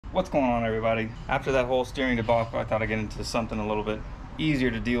What's going on, everybody? After that whole steering debacle, I thought I'd get into something a little bit easier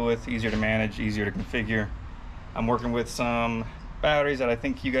to deal with, easier to manage, easier to configure. I'm working with some batteries that I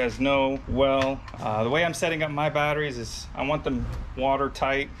think you guys know well. The way I'm setting up my batteries is I want them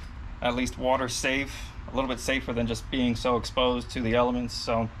watertight, at least water safe, a little bit safer than just being so exposed to the elements.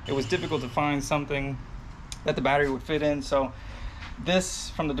 So it was difficult to find something that the battery would fit in. So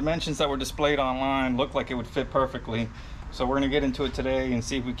this, from the dimensions that were displayed online, looked like it would fit perfectly. So we're gonna get into it today and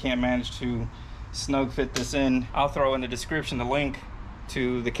see if we can't manage to snug fit this in. I'll throw in the description the link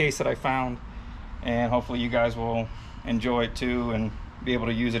to the case that I found, and hopefully you guys will enjoy it too and be able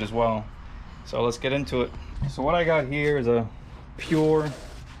to use it as well. So let's get into it. So what I got here is a pure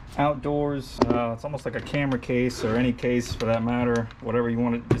outdoors, it's almost like a camera case, or any case for that matter, whatever you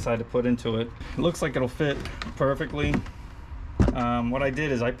want to decide to put into it. It looks like it'll fit perfectly. What I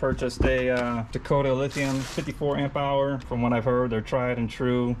did is I purchased a Dakota Lithium 54 amp hour. From what I've heard, they're tried and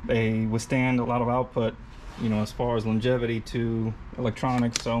true. They withstand a lot of output, you know, as far as longevity to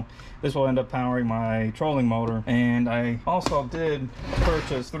electronics. So this will end up powering my trolling motor. And I also did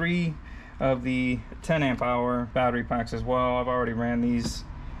purchase 3 of the 10 amp hour battery packs as well. I've already ran these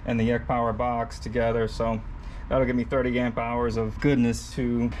in the Yak Power box together, so that'll give me 30 amp hours of goodness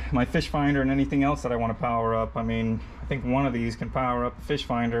to my fish finder and anything else that I want to power up. I mean, I think one of these can power up the fish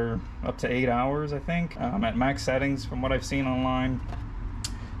finder up to 8 hours, I think, at max settings from what I've seen online.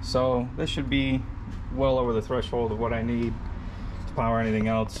 So this should be well over the threshold of what I need to power anything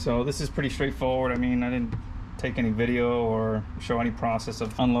else. So this is pretty straightforward. I mean, I didn't take any video or show any process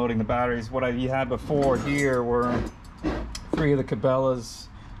of unloading the batteries. What I had before here were 3 of the Cabela's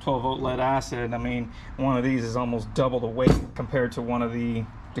 12-volt lead acid. I mean, one of these is almost double the weight compared to one of the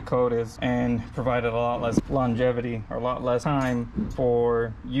Dakotas, and provided a lot less longevity, or a lot less time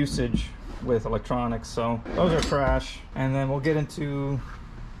for usage with electronics. So those are trash. And then we'll get into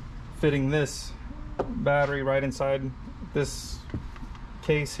fitting this battery right inside this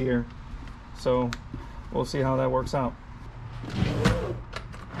case here. So we'll see how that works out.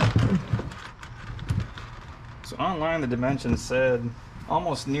 So online the dimensions said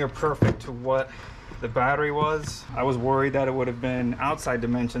almost near perfect to what the battery was. I was worried that it would have been outside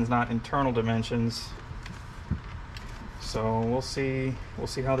dimensions, not internal dimensions. So we'll see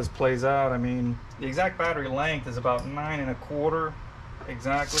how this plays out. I mean, the exact battery length is about 9 1/4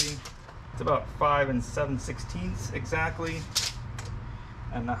 exactly. It's about 5 7/16 exactly.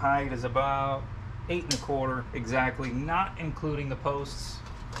 And the height is about 8 1/4 exactly, not including the posts.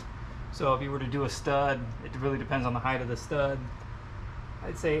 So if you were to do a stud, it really depends on the height of the stud.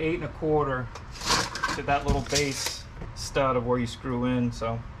 I'd say 8 1/4 to that little base stud of where you screw in.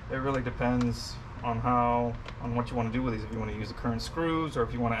 So it really depends on what you want to do with these. If you want to use the current screws, or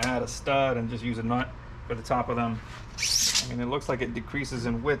if you want to add a stud and just use a nut for the top of them. I mean, it looks like it decreases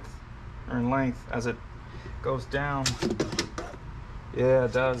in width or in length as it goes down. Yeah,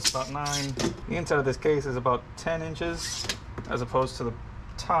 it does, about 9. The inside of this case is about 10 inches, as opposed to the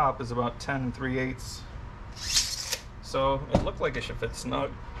top is about 10 3/8. So it looked like it should fit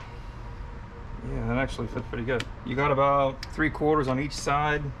snug. Yeah, that actually fits pretty good. You got about 3/4 on each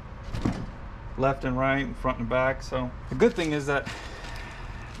side, left and right, front and back. So the good thing is that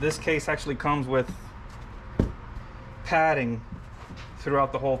this case actually comes with padding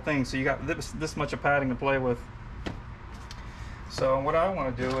throughout the whole thing. So you got this much of padding to play with. So what I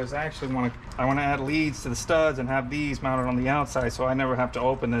want to do is I want to add leads to the studs and have these mounted on the outside, so I never have to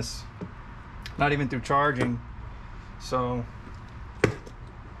open this, not even through charging. So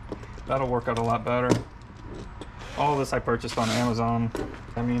that'll work out a lot better. All this I purchased on Amazon.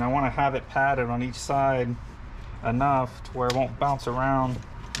 I mean, I want to have it padded on each side enough to where it won't bounce around.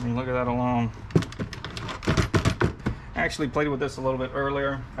 I mean, look at that alone. I actually played with this a little bit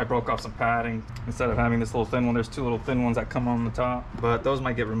earlier. I broke off some padding. Instead of having this little thin one, there's 2 little thin ones that come on the top. But those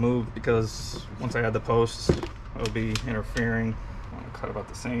might get removed because once I add the posts, it'll be interfering. I want to cut about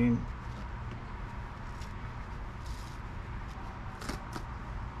the same.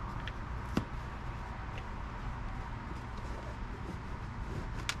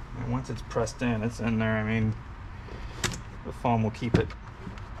 And once it's pressed in, it's in there. I mean, the foam will keep it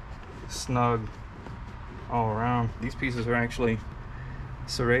snug all around. These pieces are actually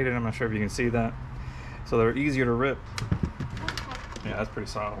serrated. I'm not sure if you can see that. So they're easier to rip. Yeah, that's pretty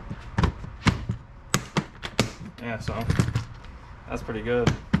solid. Yeah, so that's pretty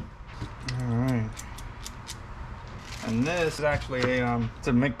good. All right. And this is actually it's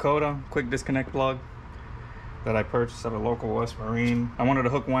a Dakota quick disconnect plug that I purchased at a local West Marine. I wanted to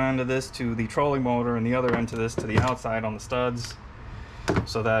hook one end of this to the trolling motor and the other end to this to the outside on the studs,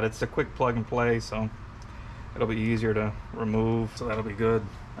 so that it's a quick plug and play, so it'll be easier to remove, so that'll be good.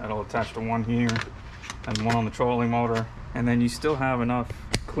 That'll attach to one here and one on the trolling motor. And then you still have enough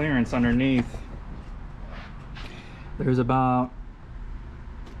clearance underneath. There's about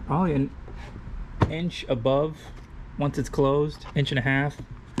probably an inch above once it's closed, inch and a half.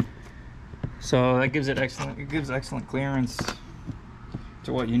 So that gives it excellent clearance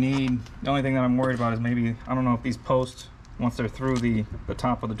to what you need. The only thing that I'm worried about is maybe, I don't know if these posts, once they're through the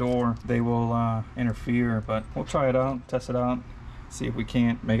top of the door, they will interfere, but we'll try it out, test it out, see if we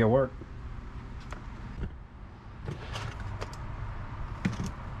can't make it work.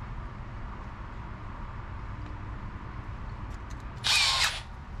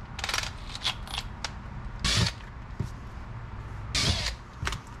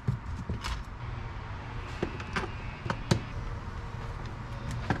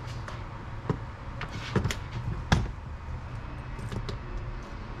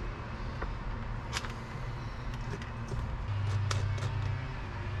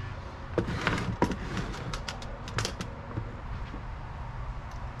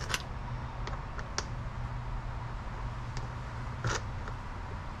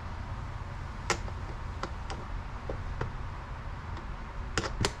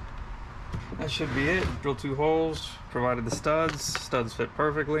 That should be it. Drilled 2 holes, provided the studs. Studs fit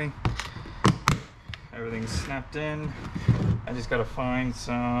perfectly. Everything's snapped in. I just gotta find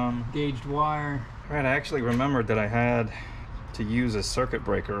some gauged wire. All right, I actually remembered that I had to use a circuit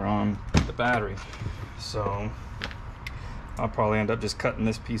breaker on the battery. So I'll probably end up just cutting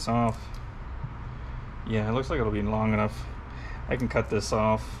this piece off. Yeah, it looks like it'll be long enough. I can cut this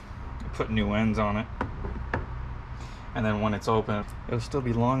off, put new ends on it. And then when it's open, it'll still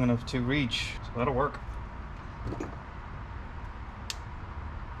be long enough to reach, so that'll work.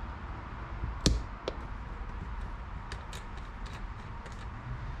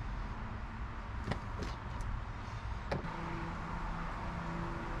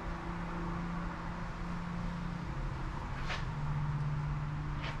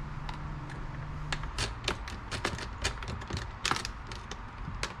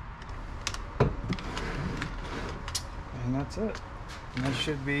 And that's it. And that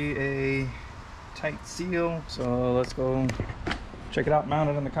should be a tight seal. So let's go check it out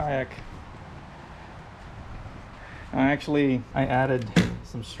mounted in the kayak. I added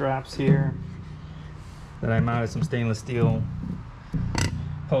some straps here that I mounted some stainless steel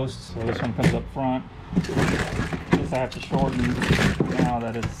posts. So this one comes up front. This I have to shorten now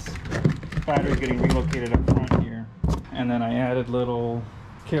that the battery's getting relocated up front here. And then I added little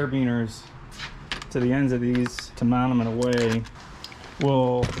carabiners to the ends of these to mount them in a way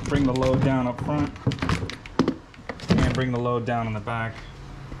will bring the load down up front and bring the load down in the back.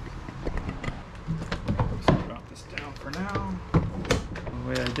 So drop this down for now. The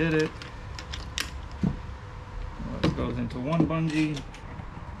way I did it, it goes into one bungee,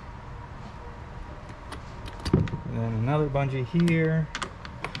 and then another bungee here,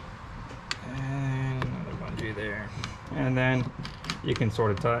 and another bungee there, and then you can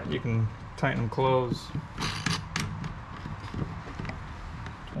sort of tighten them closed.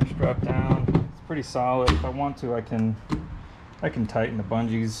 They're strapped down. It's pretty solid. If I want to, I can tighten the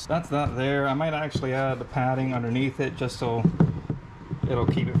bungees. That's not there. I might actually add the padding underneath it just so it'll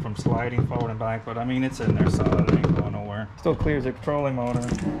keep it from sliding forward and back. But I mean, it's in there solid. It ain't going nowhere. Still clears the trolling motor.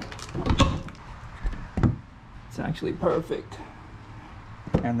 It's actually perfect.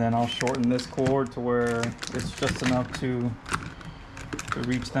 And then I'll shorten this cord to where it's just enough to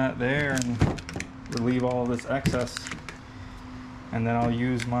reach that there and relieve all of this excess. And then I'll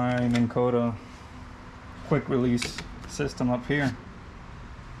use my Dakota quick release system up here.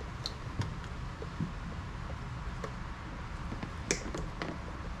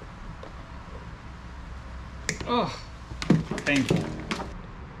 Oh, painful.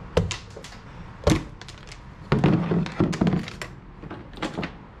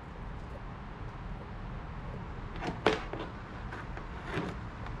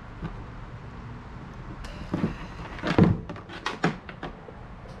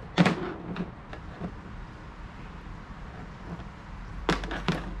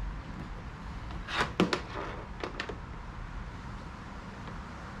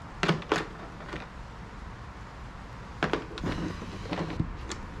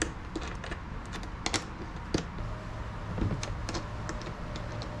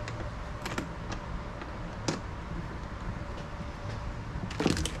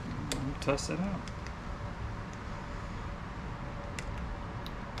 Test it out.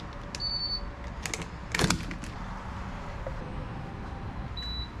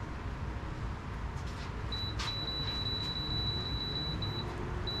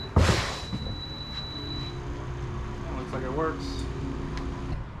 Looks like it works.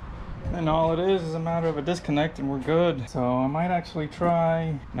 And all it is a matter of a disconnect and we're good. So I might actually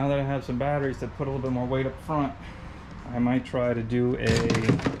try, now that I have some batteries, to put a little bit more weight up front. I might try to do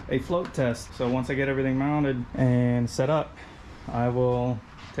a float test. So once I get everything mounted and set up, I will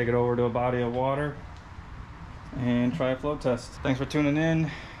take it over to a body of water and try a float test. Thanks for tuning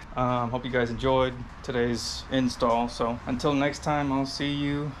in. Hope you guys enjoyed today's install. So until next time, I'll see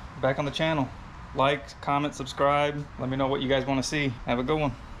you back on the channel. Like, comment, subscribe. Let me know what you guys want to see. Have a good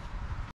one.